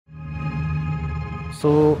So,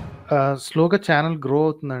 స్లోగా channel grow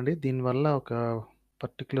అవుతుందండి. దీనివల్ల ఒక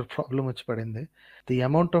పర్టిక్యులర్ ప్రాబ్లమ్ వచ్చి పడింది. ది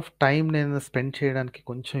అమౌంట్ ఆఫ్ టైమ్ నేను స్పెండ్ చేయడానికి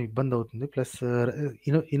కొంచెం ఇబ్బందవుతుంది. ప్లస్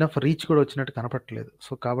ఇనఫ్ రీచ్ కూడా వచ్చినట్టు కనపడట్లేదు.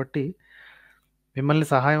 సో, కాబట్టి మిమ్మల్ని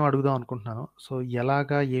సహాయం అడుగుదాం అనుకుంటున్నాను. సో,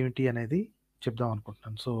 ఎలాగా, ఏమిటి అనేది చెప్దాం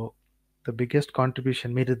అనుకుంటున్నాను. సో, ద బిగ్గెస్ట్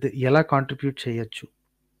కాంట్రిబ్యూషన్ మీరు ఎలా కాంట్రిబ్యూట్ చేయొచ్చు?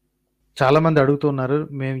 చాలామంది అడుగుతున్నారు.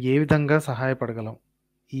 మేము ఏ విధంగా సహాయపడగలం?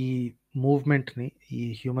 ఈ మూవ్‌మెంట్‌ని, ఈ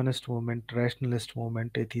humanist movement, rationalist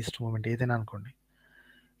movement, atheist movement ఏదైనా అనుకోండి.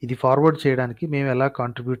 ఇది ఫార్వర్డ్ చేయడానికి మేము ఎలా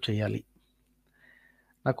కాంట్రిబ్యూట్ చేయాలి?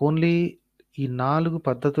 నాకు ఓన్లీ ఈ 4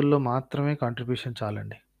 పద్ధతుల్లో మాత్రమే కాంట్రిబ్యూషన్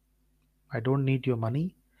చాలండి. I don't need your money.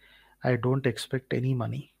 I don't expect any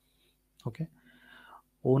money. Okay.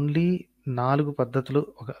 Only 4 పద్ధతులు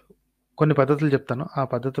కొన్ని పద్ధతులు చెప్తాను. ఆ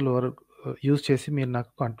పద్ధతుల వరకు యూజ్ చేసి మీరు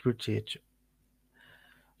నాకు కాంట్రిబ్యూట్ చేయొచ్చు.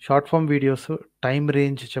 Short form videos, time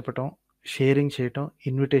range చెప్పటం, షేరింగ్ చేయటం,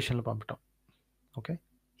 ఇన్విటేషన్‌లు పంపటం. ఓకే.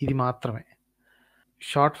 ఇది మాత్రమే.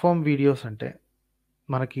 షార్ట్ ఫార్మ్ వీడియోస్ అంటే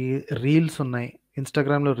మనకి రీల్స్ ఉన్నాయి.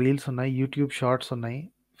 ఇన్‌స్టాగ్రామ్‌లో రీల్స్ ఉన్నాయి. యూట్యూబ్ షార్ట్స్ ఉన్నాయి.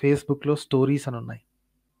 ఫేస్‌బుక్‌లో స్టోరీస్ అని ఉన్నాయి.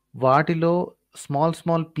 వాటిలో స్మాల్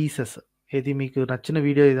స్మాల్ పీసెస్ ఏది మీకు నచ్చిన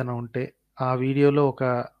వీడియో ఏదైనా ఉంటే, ఆ వీడియోలో ఒక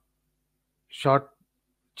షార్ట్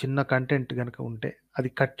చిన్న కంటెంట్ గనుక ఉంటే, అది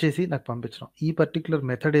కట్ చేసి నాకు పంపించడం. ఈ పర్టిక్యులర్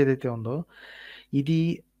మెథడ్ ఏదైతే ఉందో, ఇది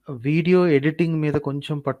వీడియో ఎడిటింగ్ మీద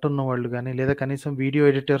కొంచెం పట్టున్న వాళ్ళు గానీ, లేదా కనీసం వీడియో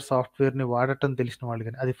ఎడిటర్ సాఫ్ట్‌వేర్‌ని వాడటం తెలిసిన వాళ్ళు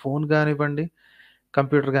గానీ, అది ఫోన్ గానివ్వండి,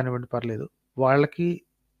 కంప్యూటర్ గానివ్వండి పర్లేదు. వాళ్ళకి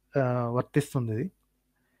వర్తిస్తుందిది.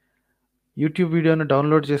 యూట్యూబ్ వీడియోని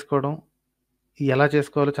డౌన్‌లోడ్ చేసుకోవడం, ఎలా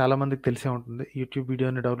చేసుకోవాలో చాలా మందికి తెలిసే ఉంటుంది. యూట్యూబ్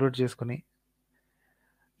వీడియోని డౌన్‌లోడ్ చేసుకొని,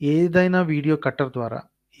 ఏదైనా వీడియో కట్టర్ ద్వారా,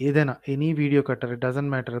 ఏదైనా any video cutter it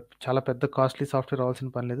doesn't matter. చాలా పెద్ద కాస్ట్‌లీ సాఫ్ట్‌వేర్ అవ్వాల్సిన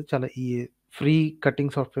పని లేదు. చాలా ఈ ఫ్రీ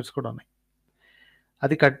కటింగ్ సాఫ్ట్‌వేర్స్ కూడా ఉన్నాయి.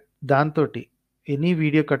 అది దాంతోటి ఎనీ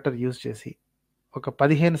వీడియో కట్టర్ యూజ్ చేసి, ఒక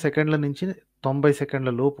 15 సెకండ్ల నుంచి 90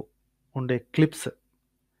 సెకండ్ల లోపు ఉండే క్లిప్స్,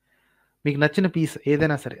 మీకు నచ్చిన పీస్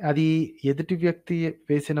ఏదైనా సరే, అది ఎదుటి వ్యక్తి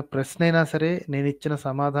వేసిన ప్రశ్నైనా సరే, నేనిచ్చిన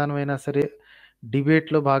సమాధానమైనా సరే,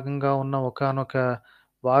 డిబేట్‌లో భాగంగా ఉన్న ఒకానొక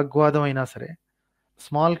వాగ్వాదం అయినా సరే,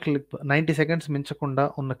 స్మాల్ క్లిప్ 90 సెకండ్స్ మించకుండా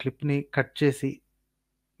ఉన్న క్లిప్‌ని కట్ చేసి,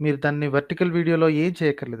 మీరు దాన్ని వర్టికల్ వీడియోలో ఏం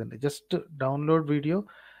చేయక్కర్లేదండి. జస్ట్ డౌన్‌లోడ్ వీడియో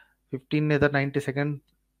 15 లేదా 90 సెకండ్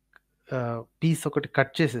పీస్ ఒకటి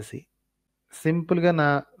కట్ చేసేసి, సింపుల్‌గా నా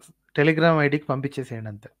టెలిగ్రామ్ ఐడీకి పంపించేసేయండి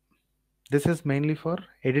అంతే. This is mainly for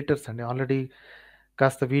editors అండి. ఆల్రెడీ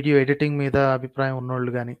కాస్త వీడియో ఎడిటింగ్ మీద అభిప్రాయం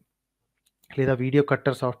ఉన్నోళ్ళు గానీ, లేదా వీడియో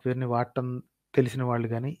కట్టర్ సాఫ్ట్‌వేర్‌ని వాడటం తెలిసిన వాళ్ళు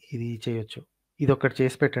గానీ, ఇది చేయొచ్చు. ఇదొక్కటి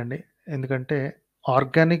చేసి పెట్టండి. ఎందుకంటే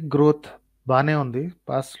ఆర్గానిక్ గ్రోత్ బానే ఉంది.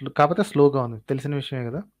 కాపోతే స్లోగా ఉంది. తెలిసిన విషయమే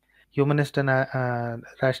గదా! హ్యూమనిస్ట్ అండ్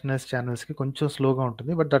రేషనలిస్ట్ ఛానెల్స్‌కి కొంచెం స్లోగా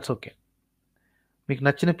ఉంటుంది. But that's okay. మీకు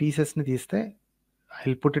నచ్చిన పీసెస్‌ని తీస్తే I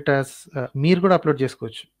will put it as మీరు గూడా అప్‌లోడ్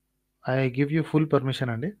చేసుకోవచ్చు. I give you full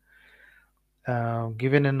permission అండి.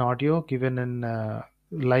 Given in audio, given in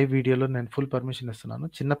live వీడియోలో నేను ఫుల్ పర్మిషన్ ఇస్తున్నాను.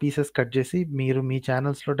 చిన్న పీసెస్ కట్ చేసి మీరు మీ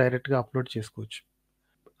ఛానెల్స్‌లో డైరెక్ట్‌గా అప్‌లోడ్ చేసుకోవచ్చు.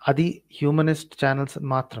 అది హ్యూమనిస్ట్ ఛానెల్స్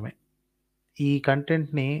మాత్రమే. ఈ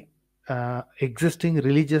కంటెంట్‌ని ఎగ్జిస్టింగ్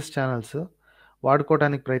రిలీజియస్ ఛానెల్స్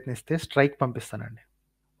వాడుకోవడానికి ప్రయత్నిస్తే strike పంపిస్తానండి.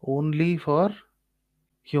 Only for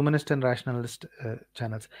humanist and rationalist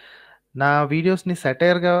channels. నా వీడియోస్‌ని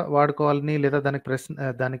సెటైర్‌గా వాడుకోవాలని లేదా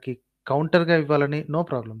దానికి కౌంటర్‌గా ఇవ్వాలని నో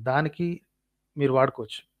ప్రాబ్లమ్. దానికి మీరు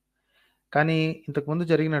వాడుకోవచ్చు. కానీ ఇంతకుముందు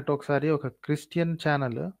జరిగినట్టు ఒకసారి ఒక క్రిస్టియన్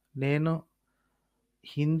ఛానెల్ నేను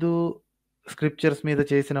హిందూ స్క్రిప్చర్స్ మీద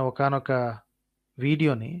చేసిన ఒకానొక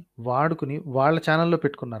వీడియోని వాడుకుని వాళ్ళ ఛానెల్‌లో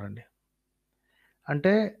పెట్టుకున్నారండి.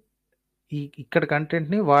 అంటే ఇక్కడ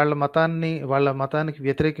కంటెంట్‌ని వాళ్ళ మతానికి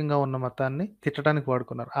వ్యతిరేకంగా ఉన్న మతాన్ని తిట్టడానికి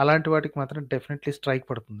వాడుకున్నారు. అలాంటి వాటికి మాత్రం డెఫినెట్‌లీ స్ట్రైక్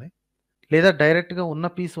పడుతుంది. లేదా డైరెక్ట్‌గా ఉన్న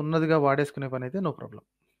పీస్ ఉన్నదిగా వాడేసుకునే పనైతే నో ప్రాబ్లమ్.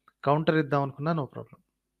 కౌంటర్ ఇద్దాం అనుకున్నా నో ప్రాబ్లమ్.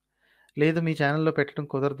 లేదు మీ ఛానెల్‌లో పెట్టడం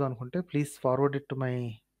కుదరదు అనుకుంటే please forward it to my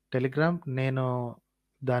Telegram. నేను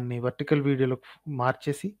దాన్ని వర్టికల్ వీడియోలోకి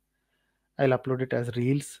మార్చేసి I will upload it as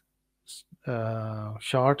reels,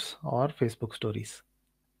 shorts are Facebook stories.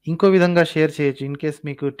 ఇంకో విధంగా షేర్ చేయొచ్చు. ఇన్ కేస్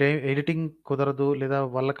మీకు ఎడిటింగ్ కుదరదు లేదా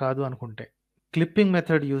వల్ల కాదు అనుకుంటే. క్లిప్పింగ్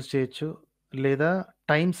మెథడ్ యూజ్ చేయొచ్చు. లేదా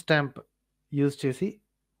టైమ్ స్టాంప్ యూజ్ చేసి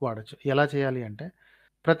వాడొచ్చు. ఎలా చేయాలి అంటే,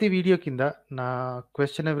 ప్రతి వీడియో కింద నా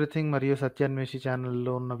క్వెషన్ ఎవ్రీథింగ్ మరియు సత్య అన్వేషి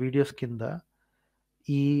ఛానెల్‌లో ఉన్న వీడియోస్ కింద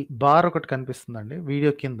ఈ బార్ ఒకటి కనిపిస్తుందండి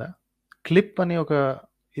వీడియో కింద. క్లిప్ అని ఒక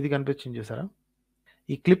ఇది కనిపించింది చూసారా?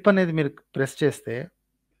 ఈ క్లిప్ అనేది మీరు ప్రెస్ చేస్తే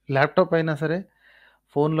ల్యాప్‌టాప్ అయినా సరే,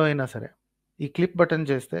 ఫోన్‌లో అయినా సరే, ఈ క్లిప్ బటన్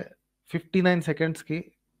చేస్తే 59 సెకండ్స్‌కి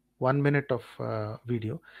 1 మినిట్ ఆఫ్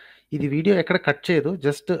వీడియో. ఇది వీడియో ఎక్కడ కట్ చేయదు.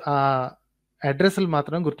 జస్ట్ ఆ అడ్రెస్‌లు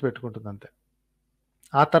మాత్రం గుర్తుపెట్టుకుంటుందంతే.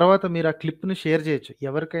 ఆ తర్వాత మీరు ఆ క్లిప్‌ని షేర్ చేయొచ్చు.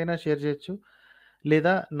 ఎవరికైనా షేర్ చేయొచ్చు.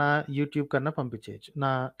 లేదా నా యూట్యూబ్ కన్నా పంపించేయచ్చు.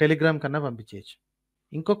 నా టెలిగ్రామ్ కన్నా పంపించేయచ్చు.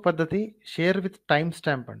 ఇంకొక పద్ధతి షేర్ విత్ టైమ్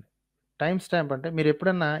స్టాంప్ అండి. టైమ్ స్టాంప్ అంటే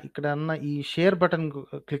మీరెప్పుడన్నా ఇక్కడన్నా ఈ షేర్ బటన్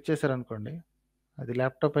క్లిక్ చేశారనుకోండి, అది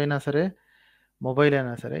ల్యాప్‌టాప్ అయినా సరే, మొబైల్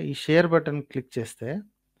అయినా సరే, ఈ షేర్ బటన్ క్లిక్ చేస్తే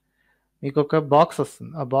మీకొక బాక్స్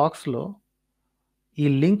వస్తుంది. ఆ బాక్స్‌లో ఈ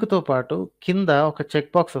లింక్‌తో పాటు కింద ఒక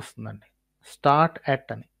చెక్ బాక్స్ వస్తుందండి. స్టార్ట్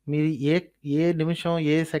ఎట్ అని. మీరు ఏ నిమిషం,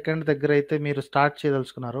 ఏ సెకండ్ దగ్గరైతే మీరు స్టార్ట్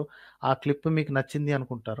చేయదలుచుకున్నారో, ఆ క్లిప్ మీకు నచ్చింది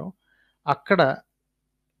అనుకుంటారో, అక్కడ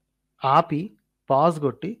ఆపి, పాజ్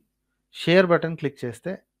కొట్టి, షేర్ బటన్ క్లిక్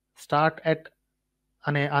చేస్తే స్టార్ట్ ఎట్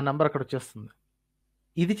అనే ఆ నంబర్ అక్కడొచ్చేస్తుంది.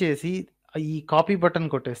 ఇది చేసి ఈ కాపీ బటన్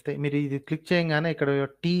కొట్టేస్తే మీరు ఇది క్లిక్ చేయంగానే ఇక్కడ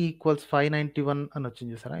టీ ఈక్వల్స్ 591 అని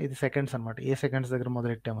వచ్చింది చూసారా? ఇది సెకండ్స్ అనమాట. ఏ సెకండ్స్ దగ్గర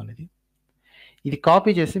మొదలెట్టామనేది. ఇది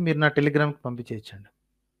కాపీ చేసి మీరు నా టెలిగ్రామ్‌కి పంపించేయచ్చండి.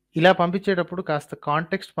 ఇలా పంపించేటప్పుడు కాస్త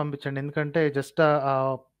కాంటెక్స్ట్ పంపించండి. ఎందుకంటే జస్ట్ ఆ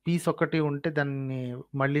పీస్ ఒక్కటి ఉంటే దాన్ని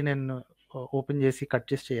మళ్ళీ నేను ఓపెన్ చేసి కట్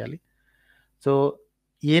చేసి చేయాలి. సో,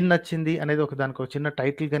 ఏం నచ్చింది అనేది దానికొక చిన్న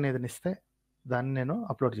టైటిల్ గాని ఏదైనా ఇస్తే దాన్ని నేను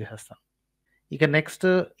అప్‌లోడ్ చేసేస్తాను. ఇక నెక్స్ట్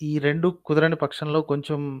ఈ 2 కుదరని పక్షంలో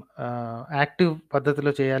కొంచెం యాక్టివ్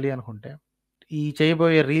పద్ధతిలో చేయాలి అనుకుంటే, ఈ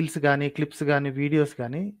చేయబోయే రీల్స్ గానీ, క్లిప్స్ గానీ, వీడియోస్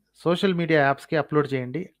గానీ సోషల్ మీడియా యాప్స్‌కి అప్‌లోడ్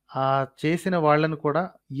చేయండి. చేసిన వాళ్ళని కూడా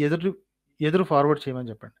ఎదురు ఎదురు ఫార్వర్డ్ చేయమని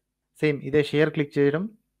చెప్పండి. సేమ్ ఇదే షేర్ క్లిక్ చేయడం,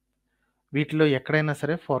 వీటిలో ఎక్కడైనా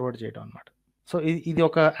సరే ఫార్వర్డ్ చేయడం అనమాట. సో, ఇది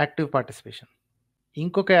ఒక యాక్టివ్ పార్టిసిపేషన్.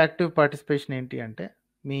 ఇంకొక యాక్టివ్ పార్టిసిపేషన్ ఏంటి అంటే,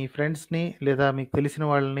 మీ ఫ్రెండ్స్‌ని లేదా మీకు తెలిసిన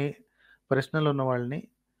వాళ్ళని, ప్రశ్నలున్న వాళ్ళని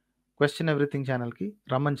క్వెషన్ ఎవ్రీథింగ్ ఛానల్‌కి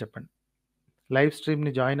రమ్మని చెప్పండి. లైవ్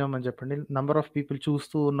స్ట్రీమ్‌ని జాయిన్ అవ్వమని చెప్పండి. నంబర్ ఆఫ్ పీపుల్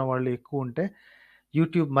చూస్తూ ఉన్న వాళ్ళు ఎక్కువుంటే,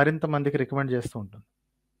 యూట్యూబ్ మరింత మందికి రికమెండ్ చేస్తూ ఉంటుంది.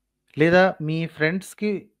 లేదా మీ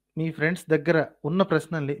ఫ్రెండ్స్ దగ్గర ఉన్న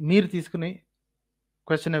ప్రశ్నల్ని మీరు తీసుకొని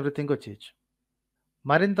క్వెషన్ ఎవ్రీథింగ్‌కొచ్చేయొచ్చు.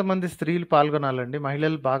 మరింత మంది స్త్రీలు పాల్గొనాలండి.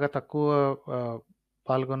 మహిళలు బాగా తక్కువ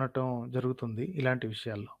పాల్గొనటం జరుగుతుంది ఇలాంటి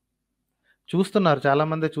విషయాల్లో.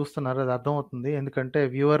 చాలామందే చూస్తున్నారు. అది అర్థమవుతుంది. ఎందుకంటే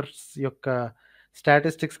వ్యూవర్స్ యొక్క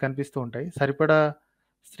స్టాటిస్టిక్స్ కనిపిస్తూ ఉంటాయి. సరిపడా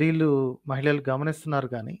స్త్రీలు, మహిళలు గమనిస్తున్నారు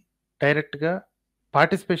గానీ, డైరెక్ట్‌గా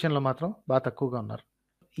పార్టిసిపేషన్‌లో మాత్రం తక్కువగా ఉన్నారు.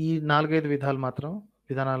 ఈ 4, 5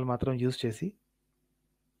 విధానాలు మాత్రం యూజ్ చేసి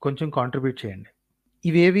కొంచెం కాంట్రిబ్యూట్ చేయండి.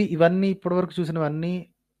 ఇవన్నీ ఇప్పటివరకు చూసినవన్నీ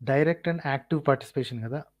డైరెక్ట్ అండ్ యాక్టివ్ పార్టిసిపేషన్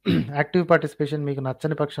గదా! యాక్టివ్ పార్టిసిపేషన్ మీకు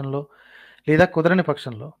నచ్చని పక్షంలో లేదా కుదరని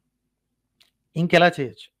పక్షంలో ఇంకెలా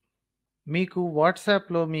చేయొచ్చు? మీకు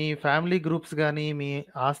వాట్సాప్‌లో మీ ఫ్యామిలీ గ్రూప్స్ గానీ, మీ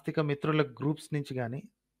ఆస్తిక మిత్రుల గ్రూప్స్ నుంచి గానీ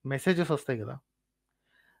మెసేజెస్ ఒస్తాయి గదా!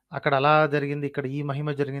 అక్కడ అలా జరిగింది, ఇక్కడ ఈ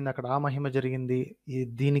మహిమ జరిగింది, అక్కడ ఆ మహిమ జరిగింది.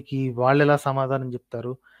 దీనికి వాళ్ళెలా సమాధానం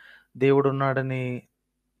జెప్తారు? దేవుడున్నాడని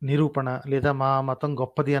నిరూపణ, లేదా మా మతం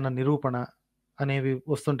గొప్పది అన్న నిరూపణ అనేవి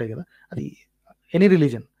వస్తుంటాయి గదా! అది ఎనీ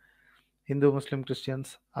రిలిజియన్. హిందూ, ముస్లిం,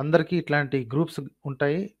 క్రిస్టియన్స్ అందరికీ ఇట్లాంటి గ్రూప్స్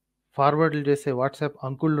ఉంటాయి. ఫార్వర్డ్‌లు చేసే వాట్సాప్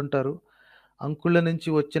అంకులుంటారు. అంకుళ్ళ నుంచి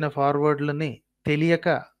వచ్చిన ఫార్వర్డ్‌లని తెలియక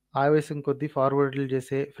ఆవేశం కొద్దీ ఫార్వర్డ్‌లు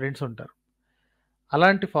చేసే ఫ్రెండ్స్ ఉంటారు.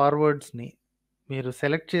 అలాంటి ఫార్వర్డ్స్‌ని మీరు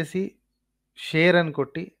సెలెక్ట్ చేసి షేర్ అని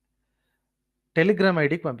కొట్టి టెలిగ్రామ్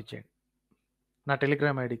ఐడీకి పంపించేయండి. నా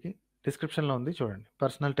టెలిగ్రామ్ ఐడీకి డిస్క్రిప్షన్‌లో ఉంది చూడండి.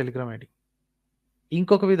 Personal Telegram ID.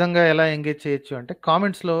 ఇంకొక విధంగా ఎలా ఎంగేజ్ చేయొచ్చు అంటే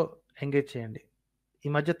కామెంట్స్‌లో ఎంగేజ్ చేయండి. ఈ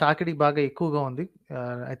మధ్య తాకిడి బాగా ఎక్కువగా ఉంది.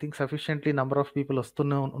 I think sufficiently number of people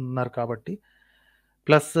వస్తూనే ఉన్నారు కాబట్టి.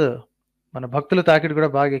 ప్లస్ మన భక్తుల తాకిడి కూడా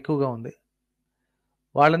బాగా ఎక్కువగా ఉంది.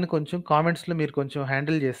 వాళ్ళని కొంచెం కామెంట్స్‌లో మీరు కొంచెం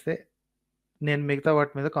హ్యాండిల్ చేస్తే, నేను మిగతా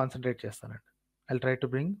వాటి మీద కాన్సంట్రేట్ చేస్తానండి. I'll try to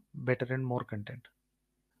bring better and more content.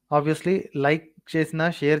 Obviously like చేసినా,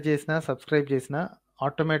 షేర్ చేసినా, సబ్స్క్రైబ్ చేసినా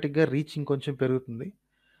ఆటోమేటిక్‌గా రీచ్ ఇంకొంచెం పెరుగుతుంది.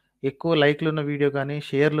 ఎక్కువ లైక్‌లున్న వీడియో గానీ,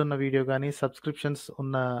 షేర్‌లున్న వీడియో గానీ, సబ్స్క్రిప్షన్స్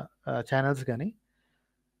ఉన్న ఛానెల్స్ గానీ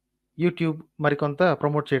యూట్యూబ్ మరికొంత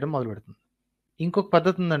ప్రమోట్ చేయడం మొదలుపెడుతుంది. ఇంకొక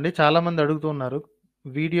పద్ధతి ఉందండి. చాలామంది అడుగుతూ ఉన్నారు.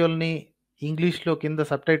 వీడియోలని ఇంగ్లీష్‌లో కింద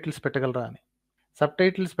సబ్‌టైటిల్స్ పెట్టగలరా అని.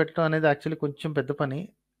 సబ్‌టైటిల్స్ పెట్టడం అనేది యాక్చువల్లీ కొంచెం పెద్ద పని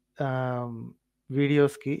ఆహ్,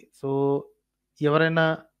 వీడియోస్‌కి. సో, ఎవరైనా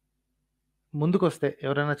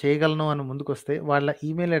ఎవరైనా చేయగలను అని ముందుకొస్తే వాళ్ళ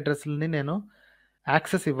ఈమెయిల్ అడ్రెస్‌లని నేను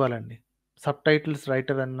యాక్సెస్ ఇవ్వాలండి. సబ్‌టైటిల్స్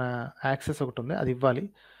రైటర్ అన్న యాక్సెస్ ఒకటుంది. అది ఇవ్వాలి.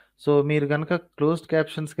 సో, మీరు గనక క్లోజ్డ్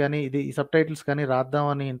క్యాప్షన్స్ గానీ, ఈ సబ్‌టైటిల్స్ కానీ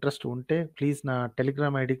రాద్దామని ఇంట్రెస్ట్ ఉంటే ప్లీజ్ నా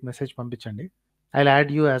టెలిగ్రామ్ ఐడీకి మెసేజ్ పంపించండి. I'll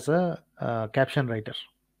add you as caption writer.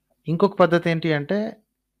 ఇంకొక పద్ధతి ఏంటి అంటే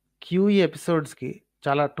క్యూఈ ఎపిసోడ్స్‌కి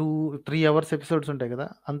చాలా 2, 3 అవర్స్ ఎపిసోడ్స్ ఉంటాయి గదా!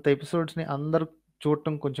 అంత ఎపిసోడ్స్‌ని అందరూ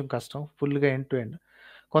చూడటం కొంచెం కష్టం. ఫుల్‌గా ఎండ్ టు ఎండ్.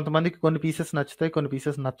 కొంతమందికి కొన్ని పీసెస్ నచ్చుతాయి. కొన్ని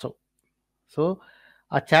పీసెస్ నచ్చవు. సో,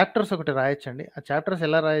 ఆ చాప్టర్స్ ఒకటి రాయొచ్చండి. ఆ చాప్టర్స్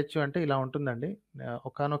ఎలా రాయొచ్చు అంటే ఇలా ఉంటుందండి.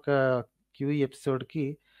 ఒకానొక QE ఎపిసోడ్‌కి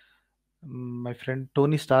my friend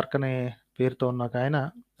Tony Stark అనే పేరుతో ఉన్న ఒకాయన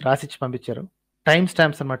రాసిచ్చి పంపించారు. టైమ్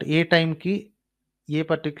స్టాంప్స్ అన్నమాట. ఏ టైంకి ఏ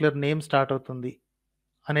పర్టిక్యులర్ నేమ్ స్టార్ట్ అవుతుంది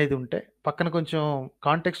అనేది ఉంటే, పక్కన కొంచెం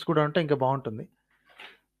కాంటెక్స్ట్ కూడా ఉంటే ఇంకా బావుంటుంది.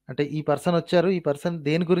 అంటే ఈ పర్సన్ వచ్చారు, ఈ పర్సన్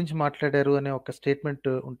దేని గురించి మాట్లాడారు అనే ఒక స్టేట్మెంట్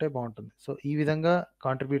ఉంటే బావుంటుంది. సో, ఈ విధంగా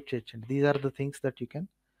కాంట్రిబ్యూట్ చేయొచ్చండి. These are the things that you can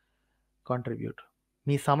contribute.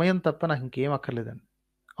 మీ సమయం తప్ప నాకు ఇంకేం అక్కర్లేదండి.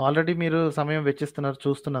 ఆల్రెడీ మీరు సమయం వెచ్చిస్తున్నారు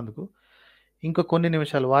చూస్తున్నందుకు. ఇంకో కొన్ని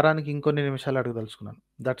నిమిషాలు, వారానికి ఇంకొన్ని నిమిషాలు అడగదలుచుకున్నాను.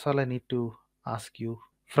 That's all I need to ask you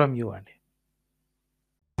from you అండి.